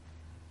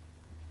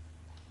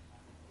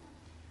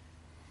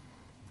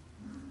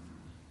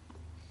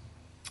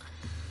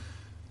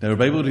Now, our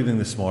Bible reading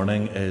this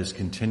morning is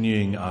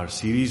continuing our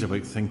series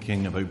about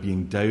thinking about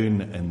being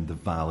down in the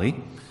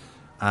valley.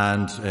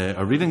 And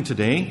our reading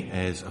today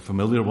is a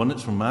familiar one.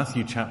 It's from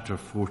Matthew chapter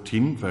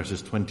 14,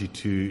 verses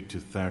 22 to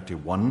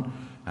 31,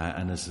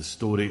 and is the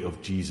story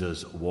of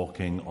Jesus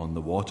walking on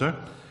the water.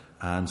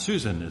 And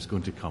Susan is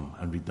going to come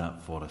and read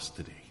that for us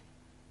today.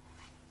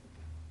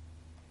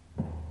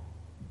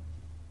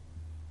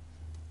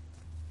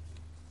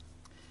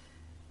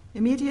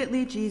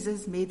 Immediately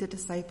Jesus made the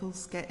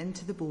disciples get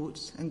into the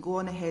boat and go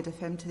on ahead of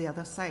him to the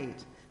other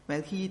side,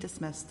 while he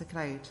dismissed the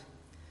crowd.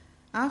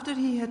 After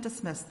he had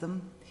dismissed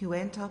them, he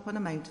went up on a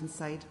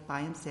mountainside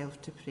by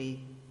himself to pray.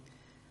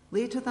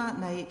 Later that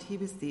night he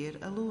was there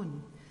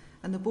alone,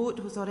 and the boat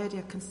was already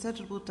a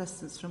considerable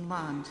distance from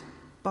land,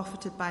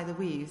 buffeted by the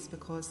waves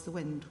because the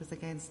wind was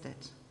against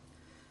it.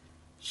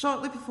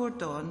 Shortly before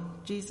dawn,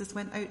 Jesus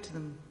went out to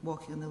them,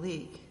 walking on the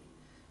lake.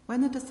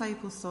 When the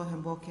disciples saw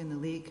him walking on the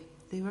lake,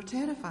 they were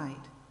terrified.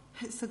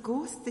 "It's a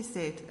ghost," they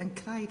said,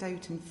 and cried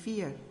out in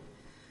fear.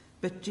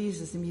 But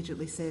Jesus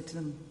immediately said to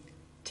them,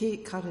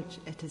 "Take courage,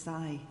 it is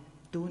I.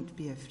 Don't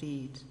be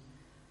afraid."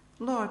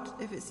 "Lord,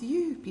 if it's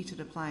you," Peter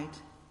replied,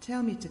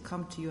 "tell me to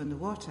come to you on the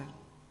water."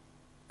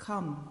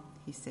 "Come,"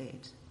 he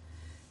said.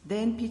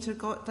 Then Peter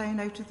got down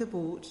out of the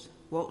boat,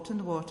 walked on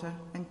the water,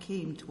 and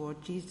came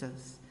toward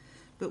Jesus.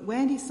 But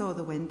when he saw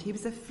the wind, he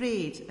was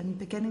afraid, and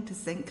beginning to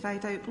sink,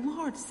 cried out,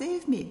 "Lord,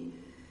 save me."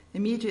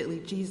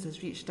 Immediately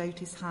Jesus reached out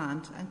his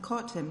hand and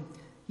caught him.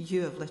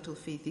 "You of little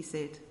faith," he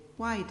said,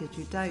 "why did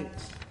you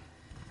doubt?"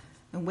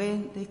 And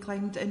when they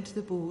climbed into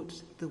the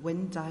boat, the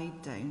wind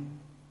died down.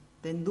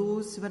 Then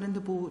those who were in the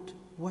boat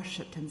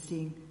worshipped him,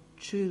 saying,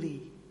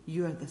 "Truly,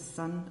 you are the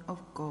Son of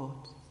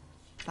God."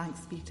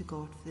 Thanks be to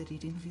God for the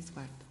reading of his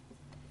word.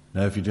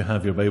 Now, if you do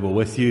have your Bible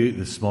with you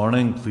this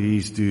morning,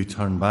 please do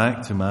turn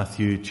back to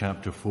Matthew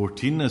chapter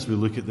 14 as we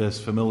look at this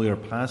familiar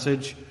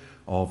passage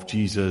of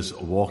Jesus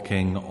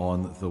walking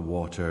on the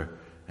water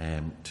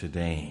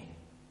today.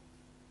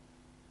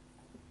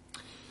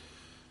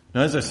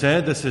 Now, as I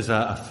said, this is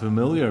a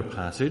familiar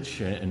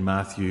passage in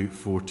Matthew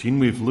 14.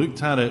 We've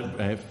looked at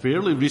it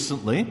fairly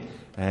recently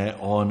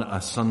on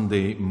a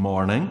Sunday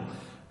morning,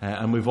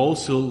 and we've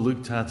also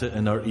looked at it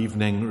in our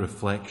evening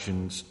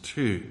reflections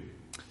too.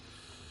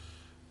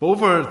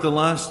 Over the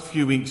last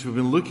few weeks, we've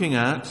been looking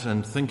at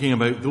and thinking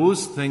about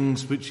those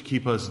things which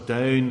keep us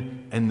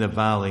down in the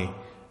valley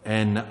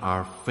in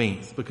our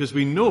faith, because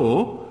we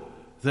know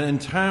that in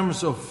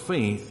terms of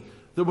faith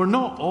that we're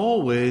not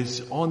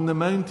always on the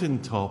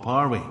mountaintop,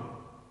 are we?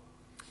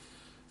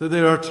 That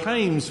there are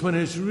times when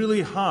it's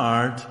really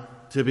hard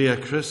to be a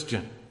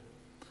Christian.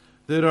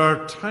 There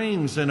are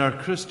times in our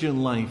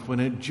Christian life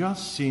when it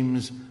just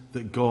seems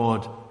that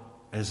God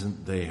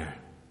isn't there.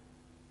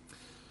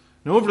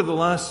 Now, over the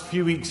last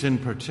few weeks in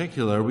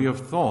particular, we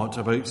have thought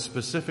about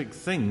specific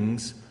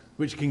things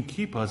which can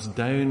keep us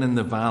down in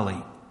the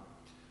valley.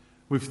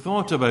 We've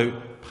thought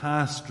about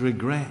past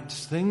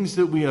regrets, things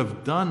that we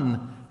have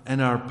done in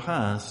our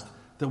past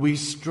that we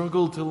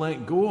struggle to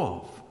let go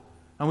of.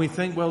 And we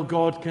think, well,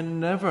 God can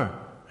never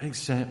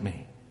accept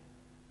me.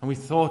 And we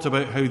thought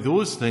about how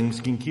those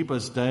things can keep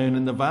us down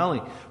in the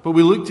valley. But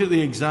we looked at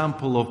the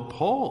example of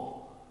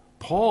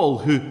Paul,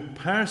 who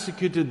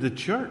persecuted the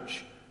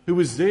church, who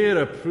was there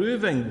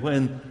approving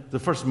when the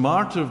first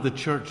martyr of the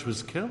church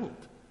was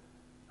killed.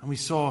 And we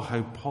saw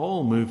how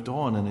Paul moved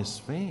on in his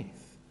faith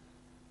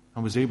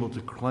and was able to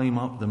climb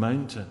up the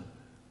mountain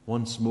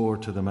once more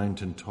to the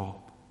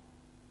mountaintop.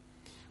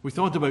 We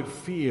thought about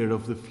fear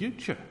of the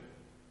future.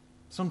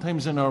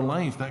 Sometimes in our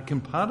life that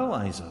can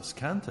paralyze us,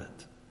 can't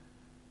it?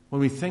 When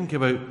we think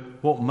about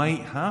what might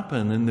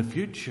happen in the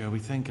future, we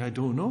think, I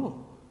don't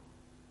know.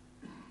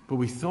 But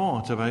we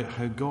thought about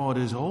how God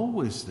is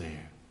always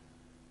there,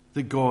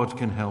 that God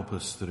can help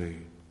us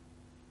through.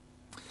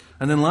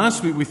 And then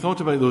last week we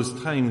thought about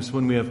those times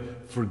when we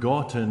have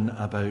forgotten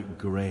about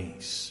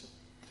grace.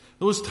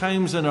 Those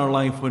times in our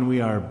life when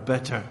we are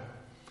bitter.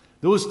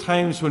 Those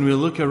times when we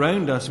look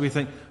around us, we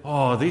think,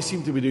 oh, they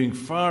seem to be doing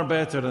far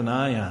better than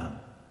I am.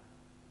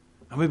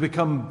 And we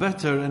become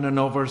bitter in and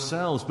of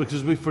ourselves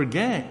because we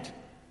forget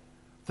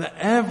that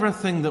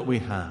everything that we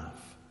have,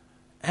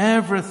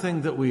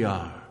 everything that we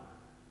are,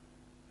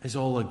 is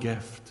all a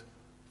gift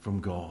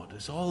from God.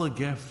 It's all a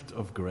gift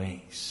of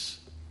grace.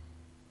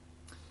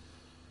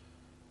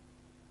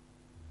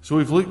 So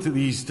we've looked at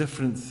these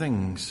different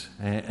things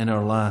in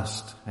our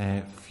last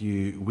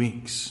few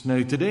weeks.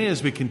 Now today,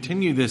 as we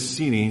continue this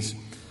series,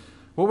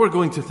 what we're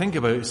going to think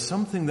about is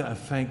something that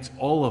affects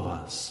all of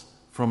us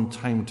from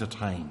time to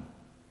time.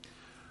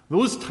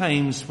 Those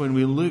times when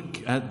we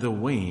look at the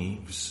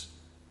waves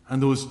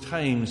and those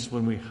times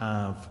when we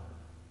have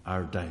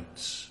our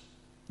doubts.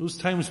 Those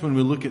times when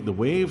we look at the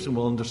waves, and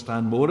we'll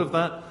understand more of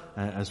that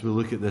as we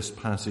look at this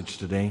passage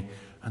today.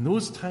 And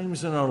those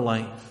times in our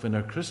life, in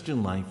our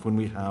Christian life, when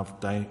we have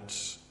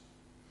doubts.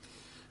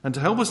 And to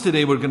help us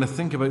today, we're going to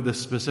think about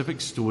this specific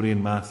story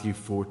in Matthew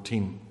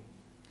 14.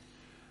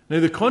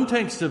 Now, the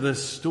context of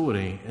this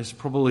story is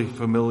probably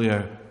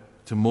familiar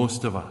to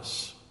most of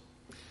us.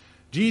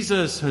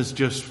 Jesus has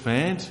just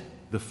fed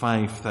the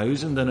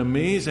 5,000, an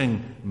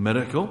amazing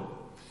miracle.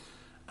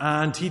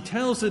 And he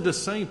tells the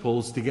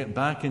disciples to get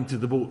back into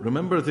the boat.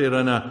 Remember, they're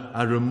in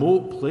a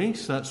remote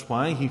place. That's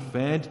why he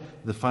fed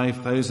the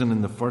 5,000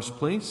 in the first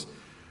place.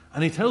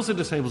 And he tells the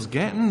disciples,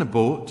 get in the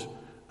boat,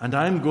 and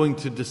I'm going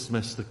to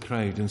dismiss the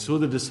crowd. And so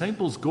the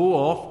disciples go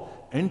off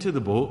into the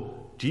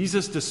boat.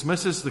 Jesus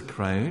dismisses the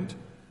crowd.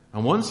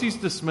 And once he's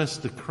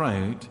dismissed the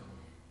crowd,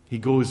 he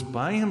goes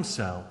by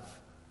himself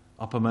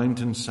up a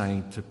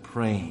mountainside to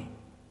pray.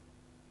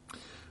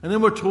 And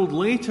then we're told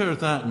later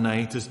that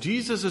night, as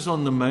Jesus is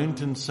on the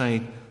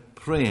mountainside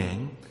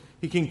praying,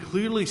 he can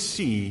clearly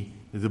see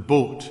the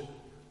boat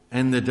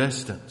in the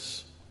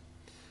distance.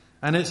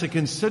 And it's a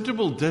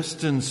considerable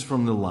distance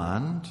from the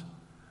land,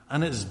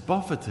 and it's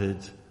buffeted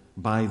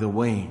by the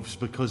waves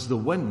because the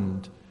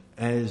wind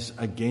is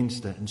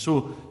against it. And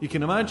so you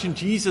can imagine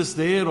Jesus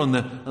there on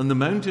the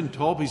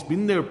mountaintop. He's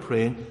been there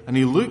praying, and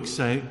he looks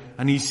out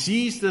and he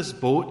sees this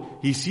boat.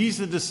 He sees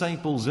the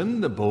disciples in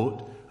the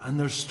boat, and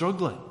they're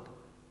struggling.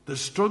 They're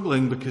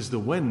struggling because the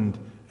wind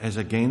is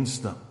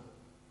against them.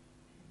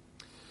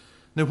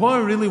 Now, what I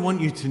really want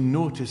you to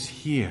notice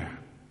here,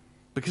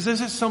 because this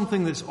is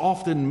something that's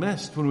often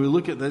missed when we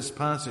look at this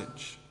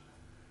passage,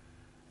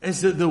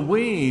 is that the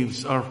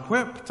waves are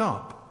whipped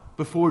up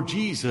before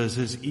Jesus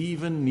is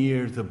even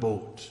near the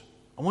boat.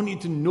 I want you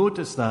to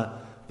notice that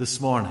this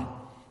morning,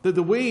 that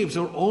the waves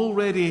are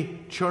already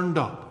churned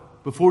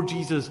up before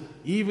Jesus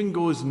even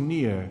goes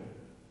near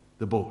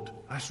the boat.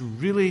 That's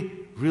really,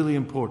 really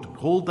important.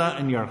 Hold that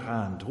in your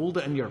hand. Hold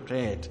it in your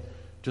head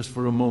just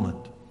for a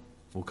moment.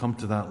 We'll come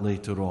to that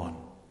later on.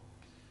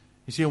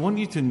 You see, I want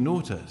you to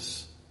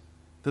notice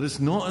that it's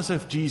not as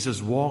if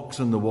Jesus walks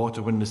on the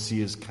water when the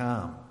sea is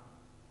calm.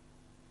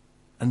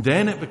 And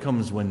then it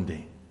becomes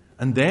windy.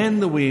 And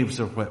then the waves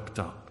are whipped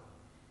up.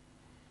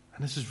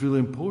 And this is really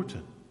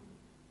important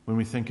when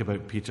we think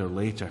about Peter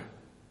later.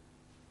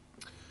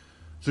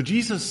 So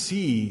Jesus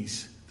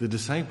sees the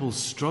disciples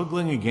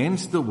struggling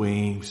against the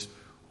waves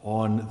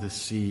on the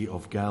Sea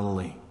of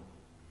Galilee.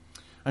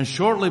 And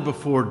shortly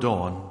before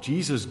dawn,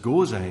 Jesus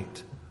goes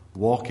out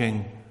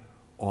walking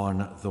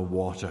on the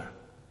water.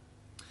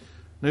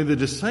 Now the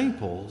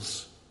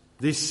disciples,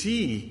 they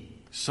see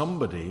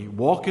somebody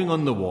walking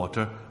on the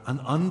water, and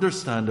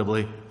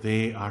understandably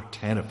they are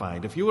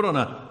terrified. If you were on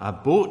a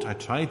boat, I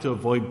try to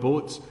avoid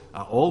boats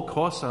at all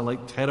costs. I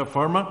like terra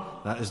firma.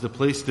 That is the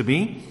place to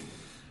be.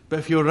 But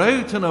if you're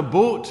out on a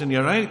boat and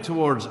you're out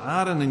towards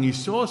Arran and you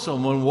saw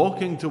someone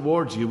walking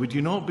towards you, would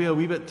you not be a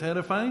wee bit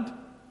terrified?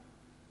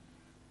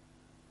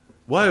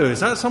 Wow,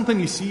 is that something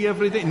you see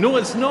every day? No,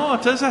 it's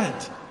not, is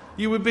it?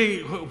 You would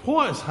be,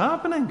 what is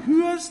happening?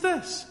 Who is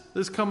this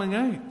that's coming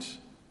out?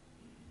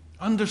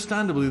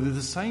 Understandably, the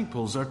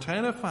disciples are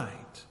terrified.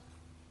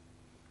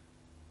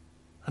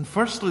 And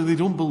firstly, they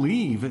don't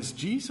believe it's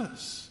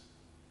Jesus.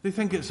 They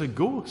think it's a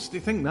ghost. They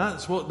think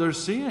that's what they're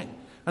seeing.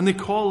 And they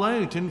call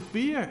out in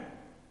fear.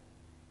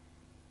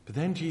 But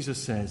then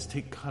Jesus says,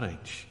 take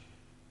courage.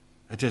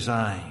 It is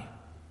I.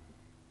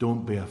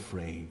 Don't be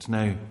afraid.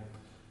 Now,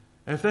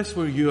 if this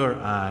were you or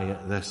I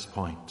at this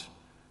point,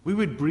 we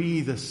would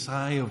breathe a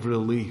sigh of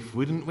relief,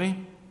 wouldn't we?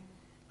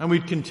 And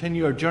we'd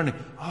continue our journey.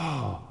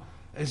 Oh,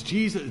 it's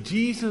Jesus.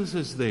 Jesus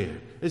is there.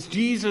 It's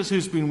Jesus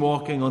who's been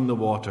walking on the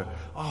water.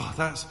 Oh,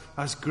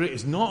 that's great.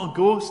 It's not a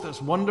ghost.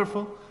 That's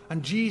wonderful.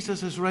 And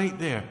Jesus is right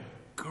there.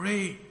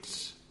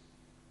 Great.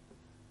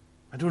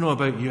 I don't know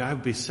about you, I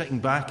would be sitting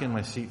back in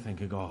my seat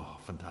thinking, oh,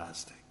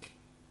 fantastic.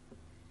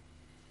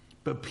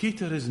 But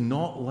Peter is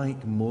not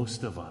like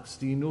most of us.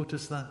 Do you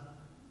notice that?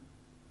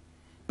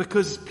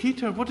 Because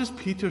Peter, what does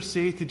Peter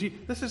say to Jesus?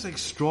 This is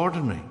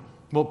extraordinary,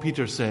 what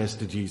Peter says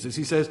to Jesus.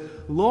 He says,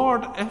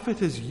 Lord, if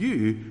it is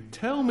you,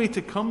 tell me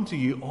to come to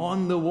you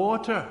on the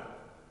water.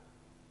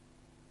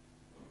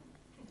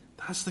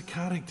 That's the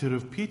character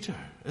of Peter,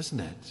 isn't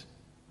it?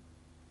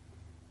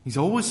 He's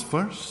always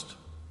first.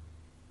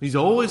 He's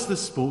always the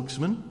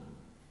spokesman.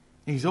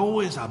 He's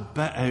always a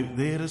bit out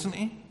there, isn't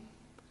he?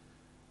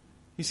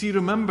 You see,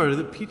 remember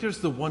that Peter's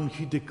the one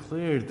who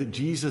declared that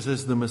Jesus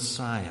is the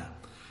Messiah.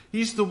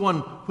 He's the one,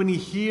 when he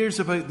hears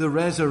about the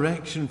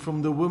resurrection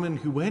from the woman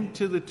who went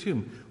to the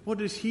tomb, what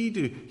does he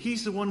do?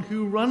 He's the one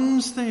who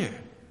runs there.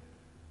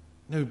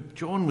 Now,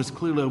 John was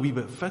clearly a wee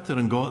bit fitter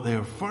and got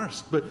there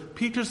first, but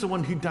Peter's the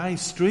one who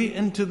dives straight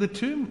into the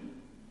tomb.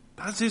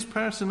 That's his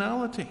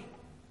personality.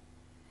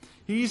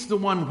 He's the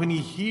one, when he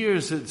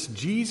hears it's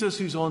Jesus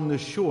who's on the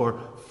shore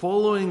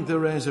following the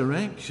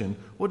resurrection,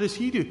 what does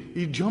he do?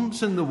 He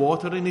jumps in the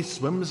water and he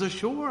swims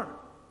ashore.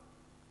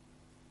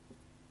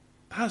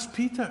 That's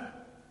Peter.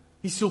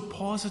 He's so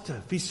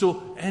positive. He's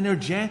so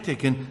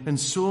energetic in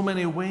so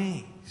many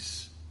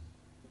ways.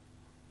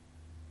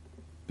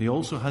 He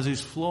also has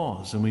his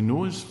flaws, and we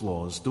know his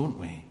flaws, don't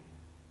we?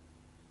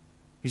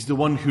 He's the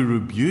one who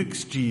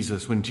rebukes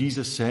Jesus when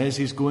Jesus says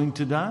he's going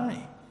to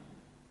die,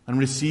 and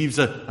receives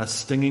a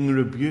stinging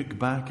rebuke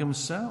back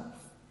himself.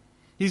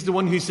 He's the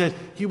one who said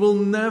he will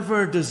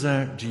never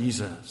desert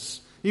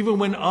Jesus. Even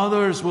when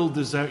others will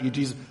desert you,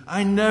 Jesus,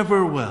 I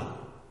never will.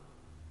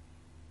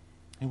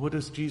 And what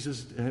does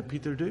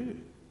Peter do?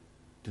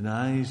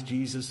 denies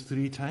Jesus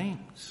 3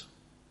 times.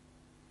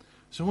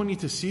 So I want you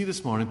to see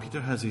this morning,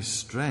 Peter has his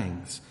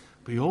strengths,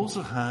 but he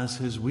also has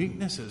his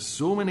weaknesses.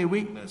 So many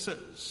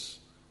weaknesses.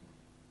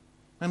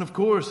 And of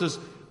course, as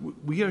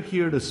we are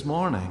here this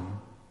morning,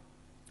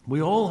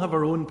 we all have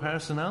our own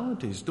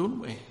personalities, don't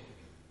we?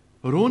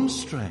 Our own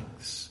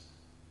strengths,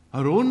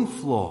 our own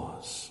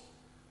flaws.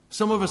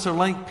 Some of us are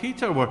like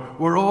Peter.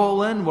 We're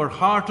all in. We're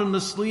heart on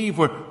the sleeve.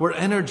 We're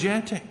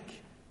energetic.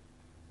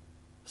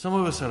 Some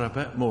of us are a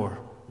bit more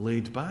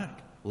laid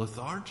back,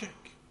 lethargic.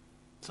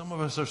 Some of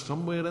us are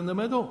somewhere in the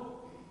middle.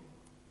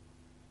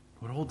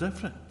 We're all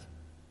different.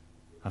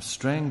 Have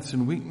strengths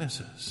and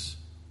weaknesses.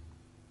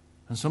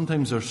 And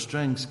sometimes our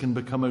strengths can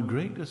become our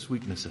greatest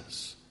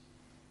weaknesses.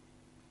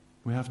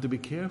 We have to be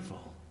careful.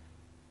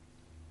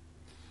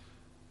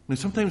 Now,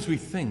 sometimes we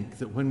think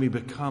that when we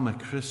become a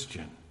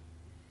Christian,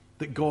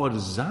 that God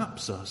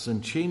zaps us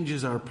and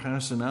changes our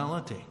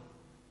personality.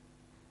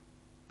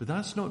 But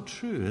that's not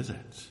true, is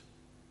it?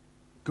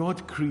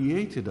 God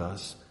created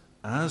us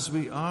as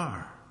we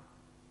are,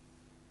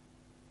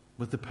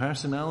 with the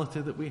personality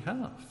that we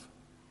have,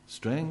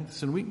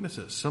 strengths and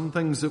weaknesses, some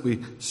things that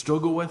we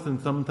struggle with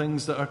and some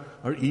things that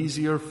are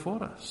easier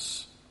for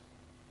us.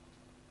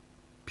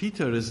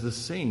 Peter is the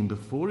same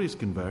before he's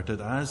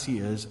converted as he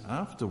is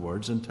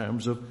afterwards in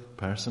terms of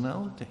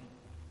personality.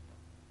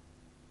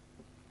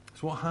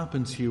 So what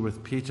happens here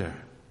with Peter?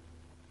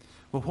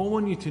 Well, what I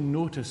want you to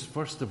notice,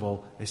 first of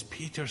all, is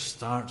Peter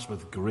starts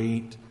with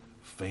great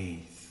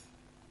faith.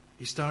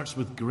 He starts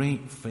with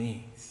great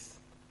faith.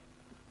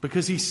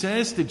 Because he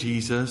says to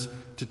Jesus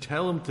to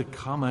tell him to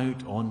come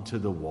out onto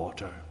the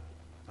water.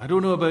 I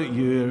don't know about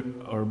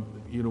you, or,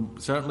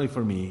 certainly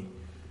for me,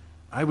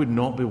 I would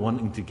not be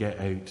wanting to get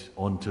out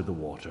onto the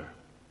water.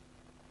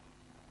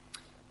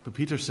 But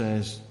Peter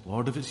says,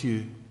 Lord, if it's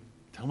you,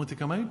 tell me to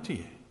come out to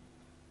you.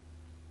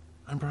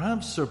 And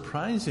perhaps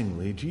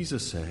surprisingly,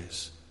 Jesus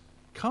says,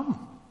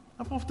 come.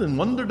 I've often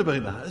wondered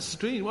about that. It's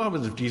strange. What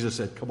happens if Jesus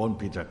said, come on,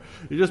 Peter,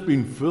 you're just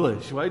being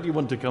foolish. Why do you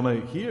want to come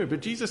out here?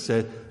 But Jesus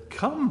said,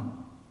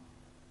 come.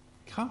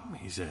 Come,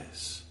 he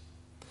says.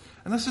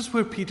 And this is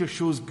where Peter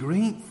shows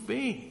great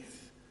faith.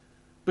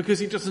 Because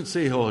he doesn't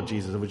say, oh,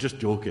 Jesus, I was just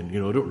joking.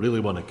 I don't really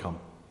want to come.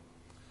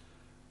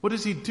 What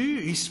does he do?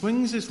 He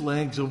swings his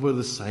legs over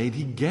the side.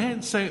 He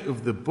gets out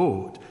of the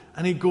boat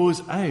and he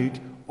goes out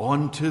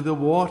onto the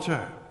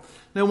water.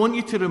 Now, I want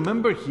you to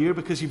remember here,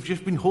 because you've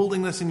just been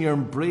holding this in your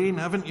brain,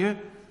 haven't you?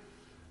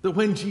 That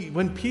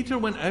when Peter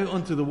went out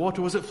onto the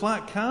water, was it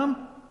flat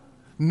calm?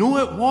 No,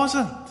 it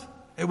wasn't.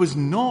 It was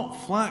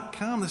not flat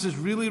calm. This is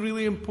really,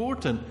 really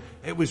important.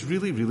 It was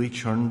really, really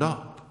churned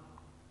up.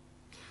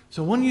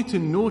 So I want you to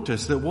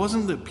notice that it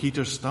wasn't that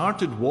Peter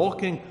started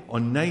walking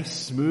on nice,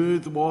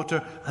 smooth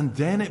water and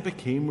then it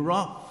became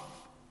rough.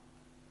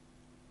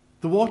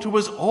 The water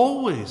was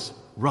always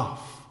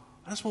rough.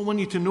 That's what I want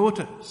you to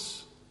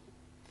notice.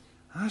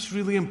 That's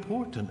really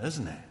important,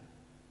 isn't it?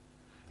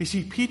 You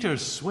see, Peter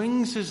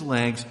swings his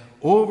legs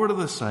over to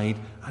the side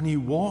and he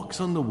walks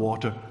on the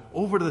water,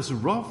 over this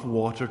rough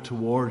water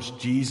towards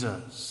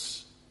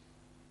Jesus.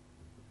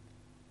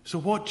 So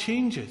what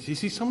changes? You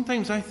see,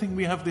 sometimes I think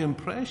we have the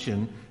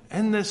impression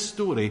in this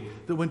story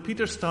that when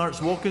Peter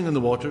starts walking in the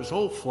water, it's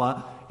all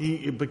flat,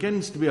 it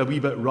begins to be a wee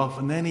bit rough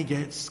and then he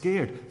gets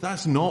scared.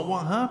 That's not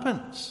what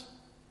happens.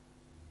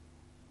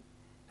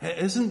 It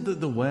isn't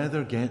that the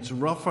weather gets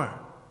rougher.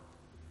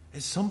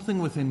 It's something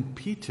within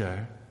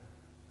Peter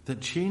that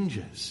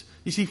changes.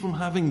 You see, from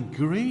having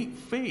great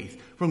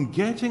faith, from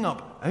getting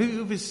up out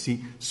of his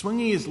seat,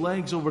 swinging his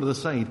legs over to the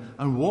side,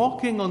 and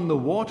walking on the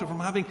water,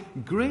 from having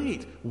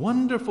great,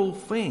 wonderful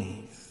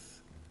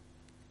faith,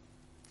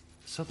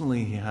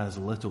 suddenly he has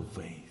little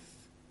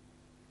faith.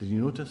 Did you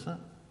notice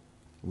that?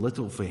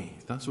 Little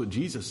faith. That's what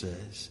Jesus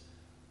says.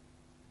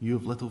 You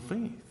have little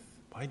faith.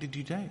 Why did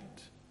you doubt?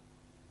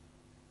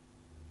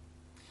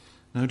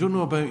 Now, I don't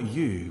know about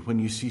you when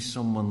you see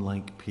someone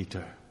like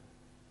Peter,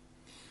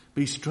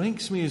 but he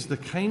strikes me as the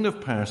kind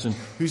of person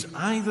who's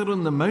either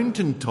on the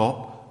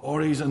mountaintop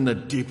or he's in the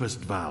deepest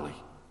valley.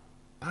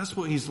 That's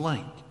what he's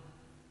like.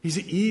 He's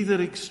at either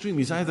extreme.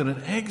 He's either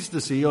in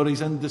ecstasy or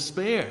he's in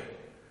despair.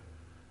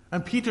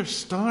 And Peter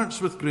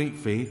starts with great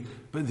faith,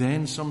 but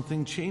then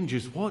something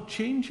changes. What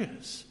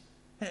changes?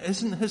 It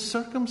isn't his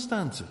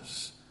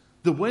circumstances.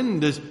 The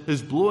wind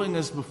is blowing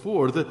as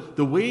before.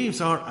 The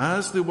waves are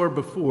as they were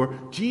before.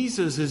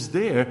 Jesus is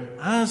there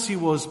as he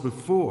was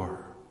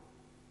before.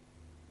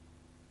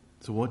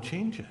 So what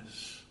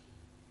changes?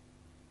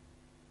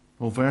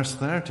 Well, verse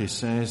 30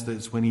 says that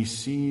it's when he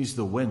sees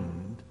the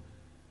wind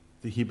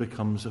that he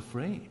becomes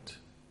afraid.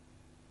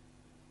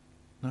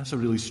 That's a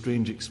really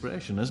strange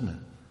expression, isn't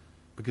it?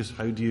 Because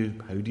how do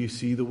you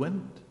see the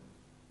wind?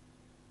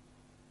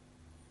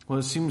 Well,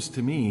 it seems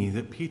to me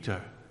that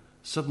Peter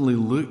suddenly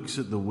looks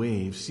at the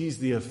waves, sees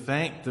the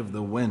effect of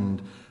the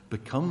wind,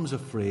 becomes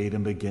afraid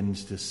and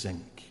begins to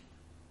sink.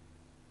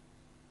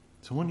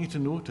 So I want you to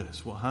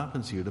notice what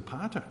happens here, the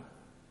pattern.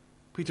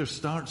 Peter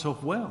starts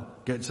off well,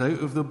 gets out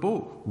of the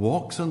boat,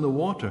 walks on the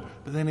water,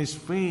 but then his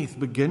faith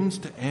begins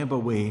to ebb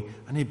away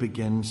and he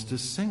begins to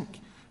sink.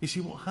 You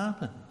see what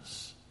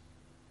happens?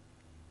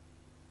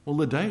 Well,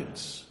 the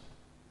doubts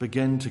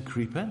begin to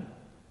creep in.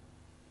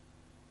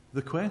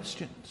 The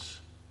questions.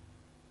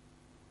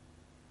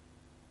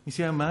 You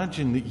see,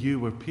 imagine that you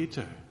were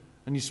Peter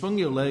and you swung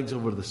your legs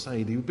over the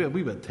side. You'd be a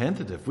wee bit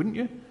tentative, wouldn't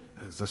you?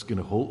 Is this going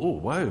to hold? Oh,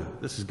 wow,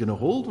 this is going to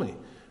hold me.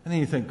 And then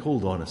you think,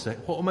 hold on a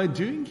sec, what am I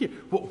doing here?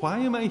 Why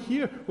am I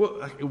here?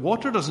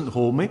 Water doesn't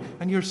hold me,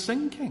 and you're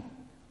sinking.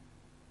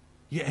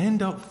 You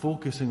end up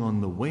focusing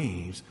on the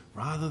waves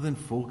rather than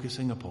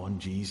focusing upon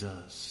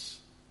Jesus.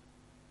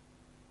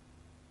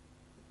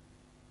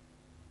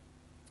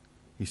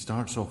 He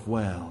starts off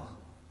well,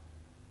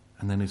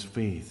 and then his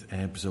faith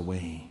ebbs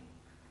away.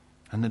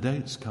 And the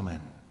doubts come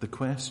in, the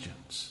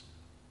questions.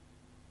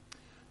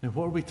 Now,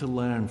 what are we to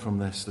learn from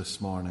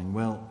this morning?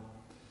 Well,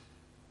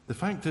 the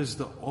fact is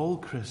that all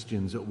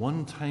Christians at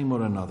one time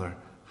or another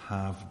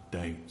have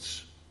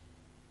doubts.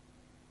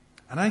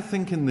 And I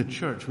think in the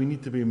church we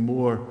need to be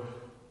more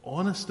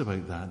honest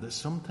about that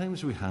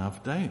sometimes we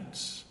have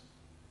doubts.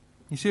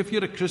 You see, if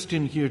you're a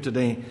Christian here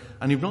today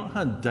and you've not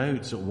had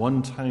doubts at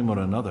one time or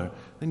another,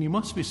 then you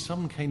must be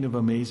some kind of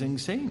amazing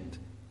saint.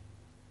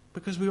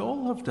 Because we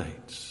all have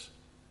doubts.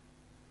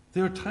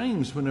 There are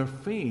times when our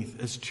faith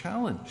is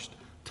challenged,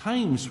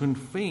 times when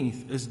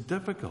faith is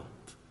difficult.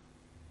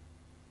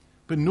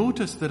 But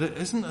notice that it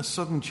isn't a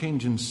sudden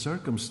change in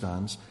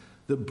circumstance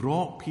that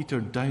brought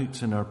Peter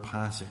doubts in our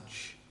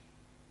passage.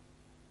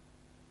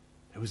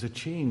 It was a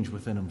change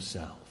within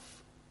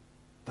himself.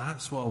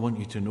 That's what I want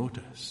you to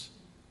notice.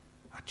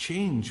 A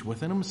change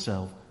within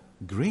himself,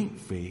 great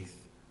faith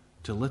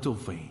to little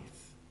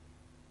faith.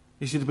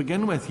 You see, to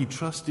begin with, he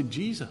trusted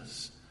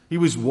Jesus. He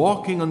was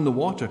walking on the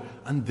water,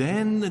 and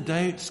then the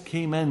doubts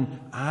came in,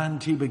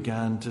 and he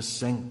began to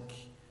sink.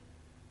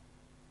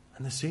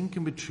 And the same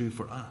can be true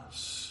for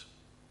us.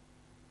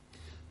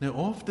 Now,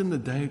 often the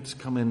doubts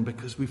come in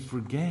because we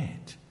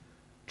forget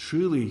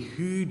truly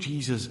who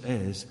Jesus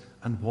is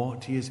and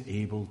what he is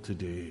able to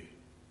do.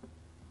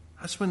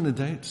 That's when the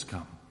doubts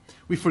come.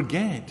 We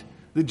forget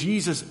that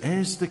Jesus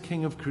is the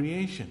King of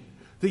creation,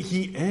 that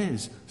he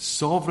is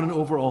sovereign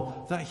over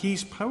all, that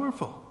he's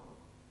powerful.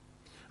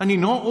 And he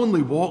not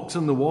only walks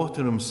on the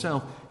water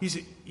himself,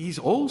 he's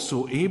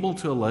also able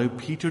to allow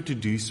Peter to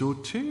do so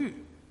too.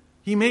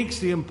 He makes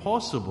the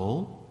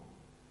impossible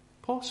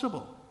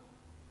possible.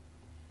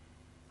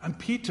 And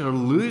Peter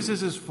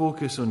loses his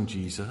focus on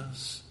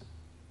Jesus,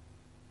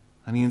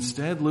 and he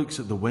instead looks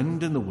at the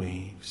wind and the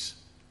waves,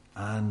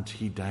 and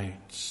he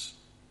doubts.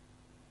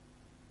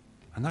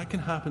 And that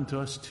can happen to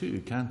us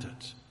too, can't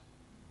it?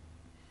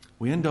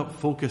 We end up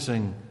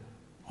focusing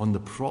on the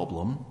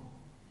problem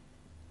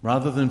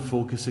rather than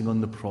focusing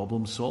on the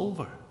problem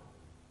solver.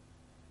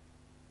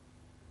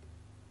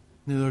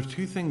 Now, there are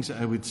two things that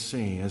I would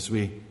say as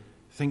we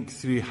think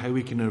through how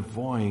we can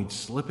avoid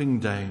slipping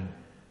down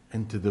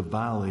into the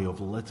valley of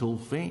little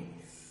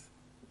faith.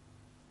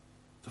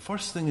 The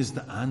first thing is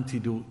the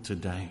antidote to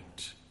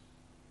doubt.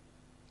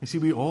 You see,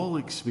 we all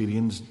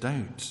experience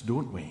doubts,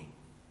 don't we?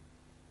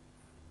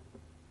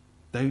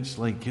 Doubts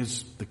like,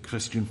 is the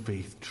Christian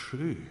faith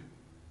true?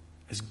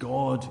 Is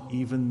God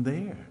even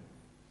there?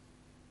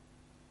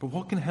 But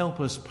what can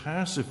help us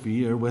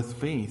persevere with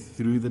faith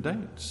through the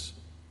doubts?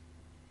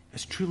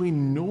 It's truly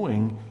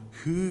knowing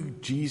who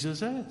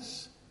Jesus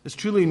is. It's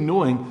truly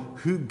knowing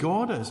who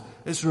God is.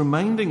 It's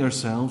reminding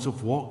ourselves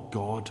of what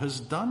God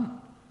has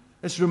done.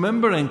 It's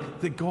remembering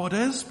that God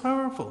is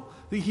powerful,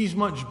 that he's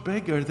much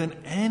bigger than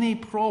any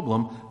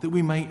problem that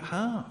we might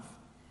have.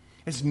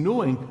 It's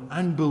knowing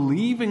and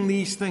believing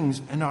these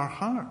things in our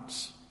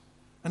hearts.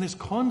 And it's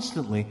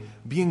constantly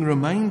being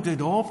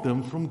reminded of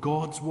them from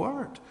God's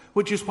Word,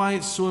 which is why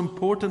it's so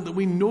important that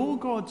we know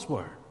God's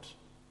Word.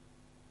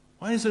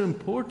 Why is it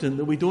important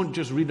that we don't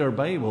just read our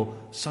Bible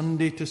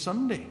Sunday to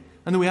Sunday,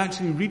 and that we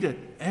actually read it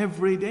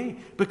every day?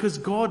 Because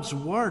God's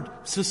Word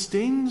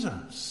sustains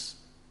us.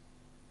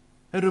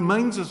 It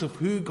reminds us of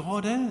who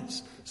God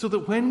is, so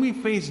that when we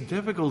face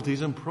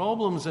difficulties and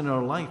problems in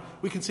our life,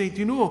 we can say, do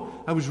you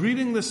know, I was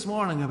reading this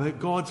morning about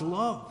God's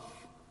love.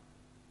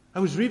 I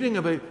was reading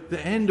about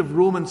the end of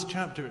Romans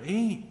chapter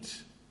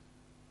 8,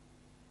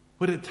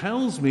 where it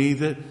tells me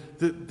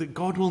that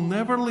God will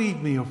never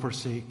leave me or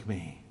forsake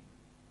me,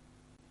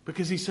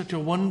 because he's such a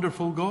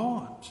wonderful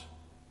God.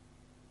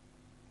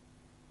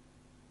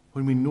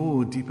 When we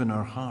know deep in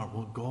our heart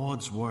what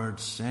God's Word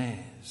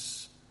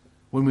says,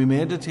 when we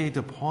meditate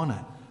upon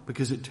it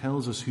because it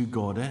tells us who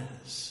God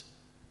is,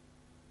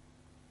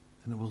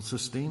 then it will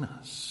sustain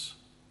us.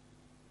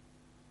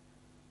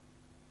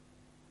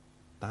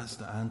 That's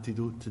the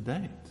antidote to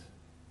doubt,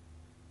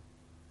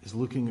 is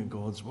looking at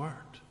God's Word,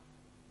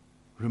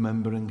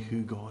 remembering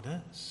who God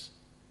is.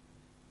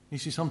 You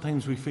see,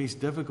 sometimes we face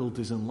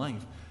difficulties in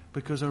life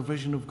because our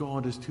vision of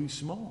God is too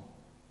small.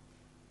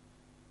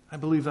 I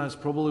believe that's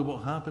probably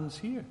what happens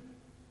here.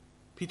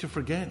 Peter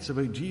forgets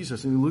about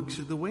Jesus and he looks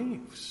at the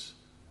waves.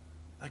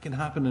 That can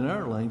happen in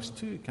our lives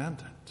too, can't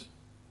it?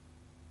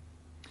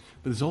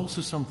 But there's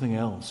also something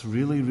else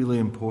really, really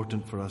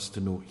important for us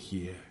to note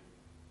here.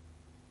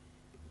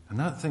 And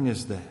that thing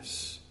is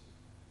this,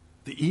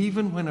 that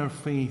even when our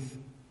faith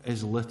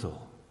is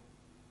little,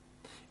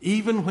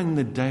 even when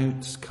the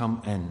doubts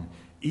come in,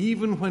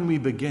 even when we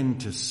begin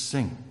to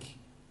sink,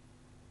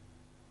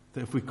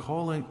 that if we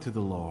call out to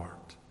the Lord,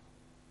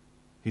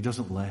 He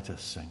doesn't let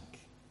us sink.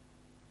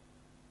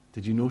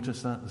 Did you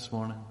notice that this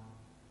morning?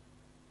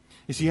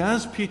 You see,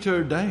 as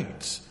Peter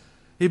doubts,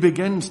 he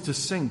begins to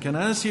sink. And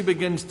as he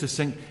begins to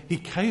sink,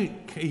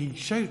 he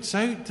shouts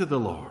out to the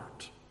Lord,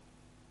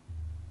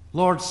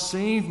 Lord,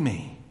 save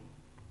me.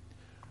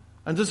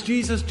 And does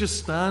Jesus just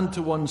stand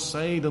to one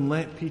side and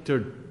let Peter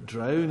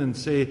drown and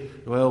say,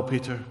 well,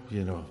 Peter,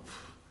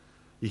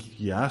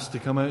 you asked to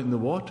come out in the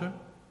water?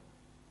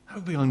 That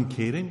would be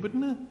uncaring,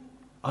 wouldn't it?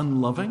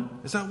 Unloving?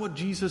 Is that what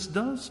Jesus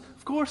does?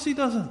 Of course he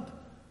doesn't.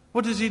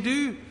 What does he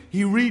do?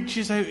 He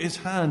reaches out his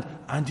hand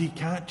and he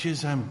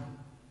catches him.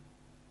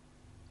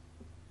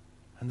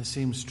 And the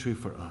same's true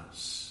for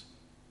us.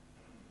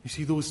 You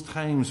see, those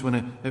times when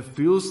it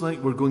feels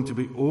like we're going to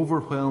be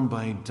overwhelmed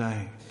by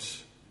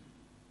doubt,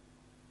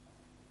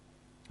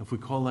 if we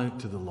call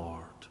out to the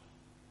Lord,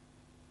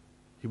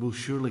 He will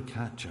surely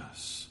catch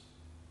us.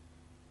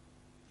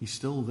 He's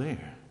still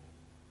there.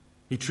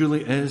 He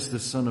truly is the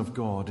Son of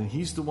God, and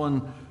He's the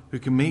one who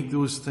can make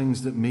those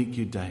things that make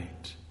you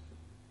doubt.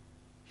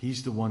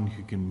 He's the one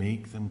who can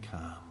make them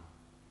calm.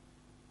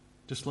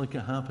 Just like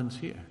it happens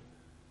here.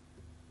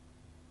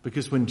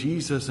 Because when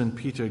Jesus and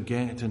Peter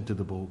get into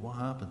the boat, what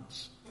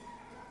happens?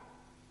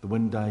 The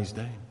wind dies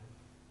down,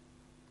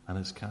 and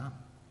it's calm.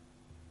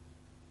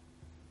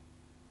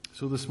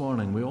 So this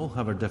morning, we all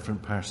have our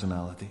different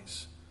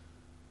personalities,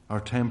 our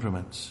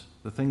temperaments,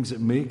 the things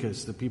that make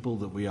us the people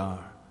that we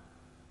are.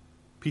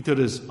 Peter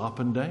is up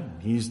and down.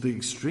 He's the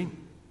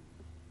extreme.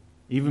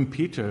 Even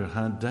Peter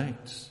had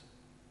doubts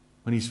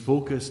when he's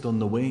focused on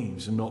the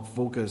waves and not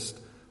focused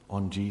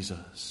on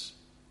Jesus.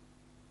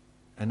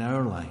 In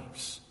our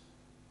lives,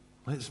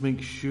 let's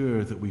make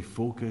sure that we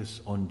focus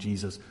on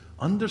Jesus,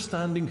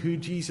 understanding who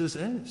Jesus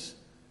is.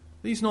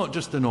 He's not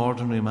just an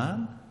ordinary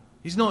man.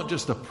 He's not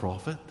just a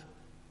prophet.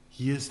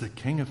 He is the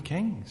King of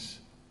Kings.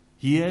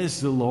 He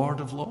is the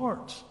Lord of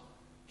Lords.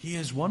 He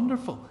is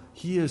wonderful.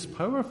 He is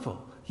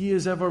powerful. He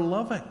is ever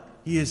loving.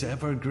 He is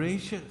ever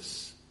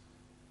gracious.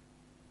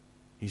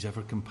 He's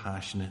ever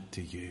compassionate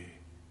to you.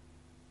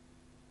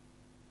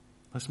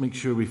 Let's make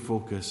sure we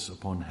focus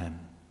upon Him,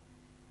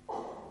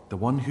 the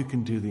one who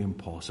can do the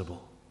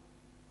impossible,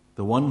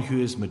 the one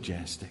who is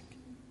majestic,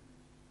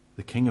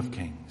 the King of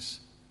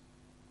Kings,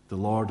 the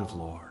Lord of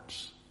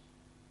Lords.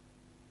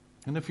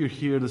 And if you're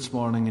here this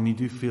morning and you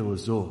do feel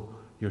as though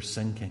you're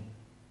sinking,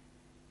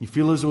 you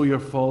feel as though you're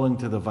falling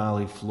to the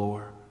valley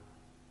floor,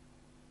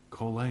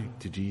 call out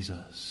to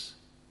Jesus.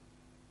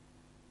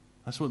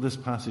 That's what this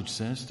passage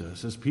says to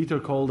us. As Peter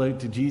called out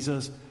to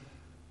Jesus,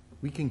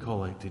 we can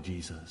call out to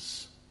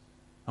Jesus.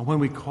 And when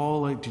we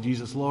call out to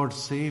Jesus, Lord,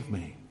 save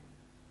me,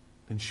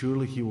 then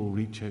surely He will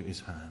reach out His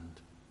hand.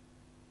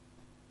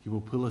 He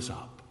will pull us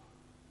up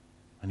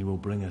and He will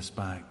bring us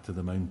back to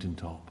the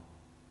mountaintop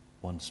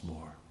once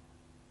more.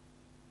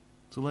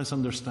 So let's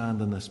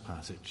understand in this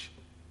passage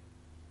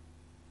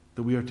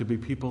that we are to be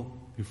people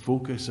who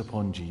focus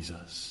upon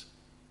Jesus.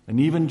 And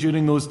even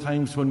during those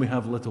times when we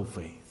have little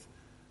faith,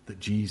 that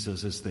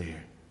Jesus is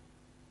there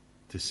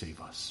to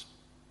save us.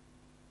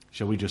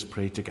 Shall we just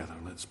pray together?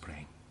 Let's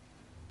pray.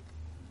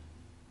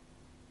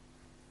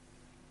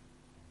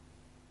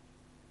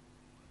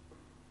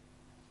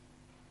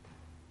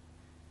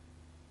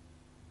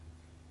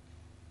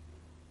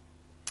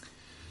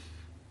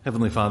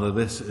 Heavenly Father,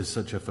 this is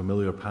such a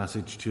familiar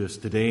passage to us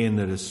today, and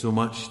there is so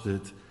much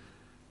that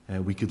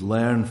we could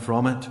learn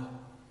from it.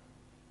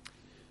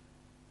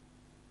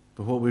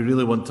 But what we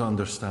really want to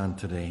understand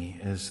today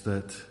is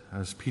that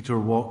as Peter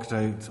walked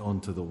out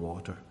onto the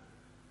water,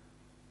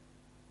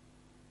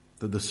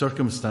 that the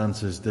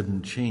circumstances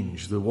didn't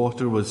change. The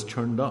water was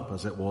churned up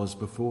as it was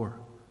before.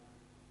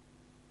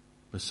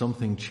 But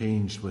something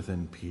changed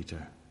within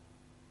Peter.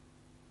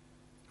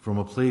 From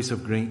a place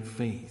of great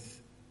faith,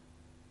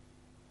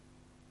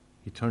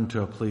 he turned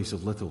to a place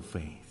of little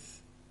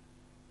faith.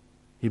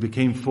 He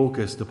became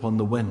focused upon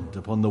the wind,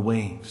 upon the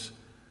waves,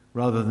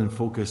 rather than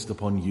focused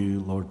upon you,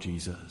 Lord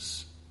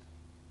Jesus.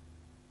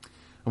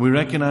 And we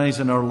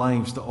recognize in our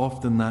lives that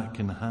often that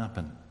can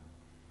happen.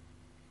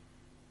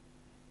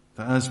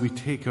 That as we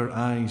take our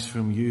eyes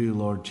from you,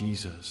 Lord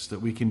Jesus,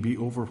 that we can be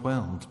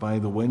overwhelmed by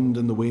the wind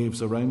and the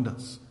waves around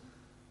us,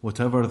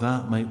 whatever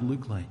that might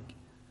look like.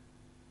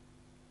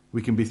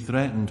 We can be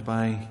threatened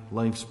by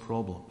life's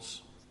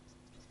problems.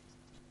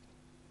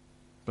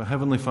 But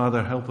Heavenly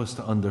Father, help us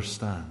to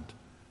understand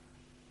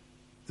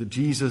that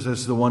Jesus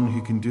is the one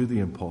who can do the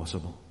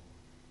impossible.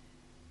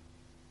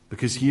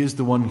 Because He is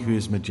the one who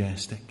is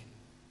majestic.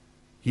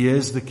 He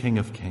is the King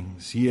of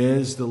Kings. He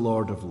is the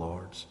Lord of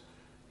Lords.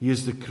 He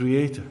is the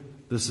Creator,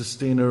 the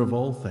Sustainer of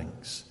all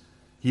things.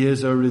 He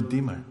is our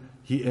Redeemer.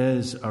 He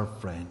is our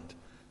friend.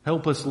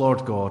 Help us,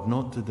 Lord God,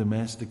 not to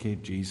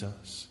domesticate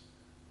Jesus,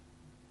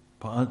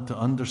 but to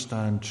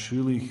understand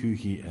truly who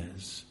he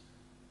is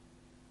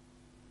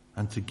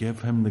and to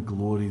give him the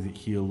glory that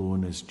he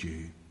alone is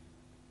due.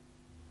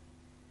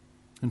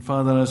 And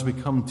Father, as we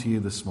come to you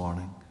this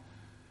morning,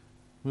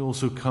 we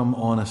also come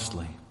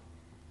honestly,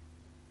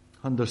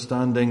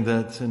 understanding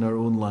that in our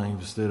own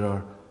lives there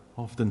are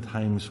often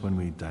times when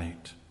we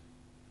doubt.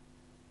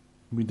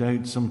 We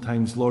doubt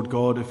sometimes, Lord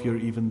God, if you're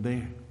even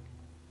there.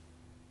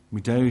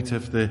 We doubt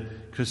if the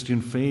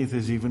Christian faith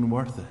is even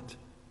worth it.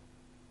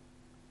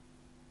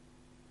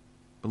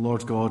 But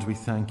Lord God, we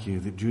thank you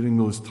that during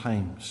those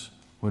times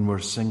when we're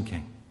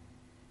sinking,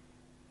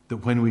 that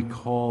when we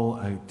call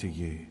out to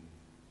you,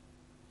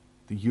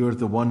 that you're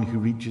the one who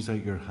reaches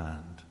out your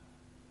hand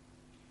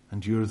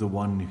and you're the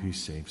one who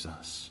saves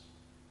us.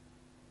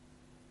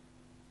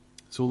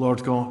 So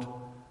Lord God,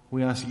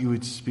 we ask that you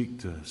would speak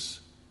to us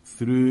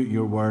through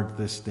your word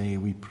this day,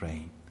 we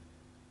pray,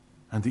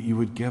 and that you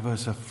would give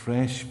us a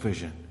fresh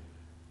vision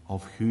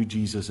of who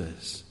Jesus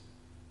is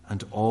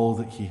and all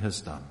that he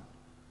has done.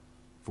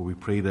 For we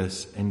pray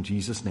this in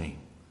Jesus' name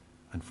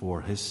and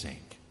for his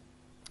sake.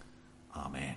 Amen.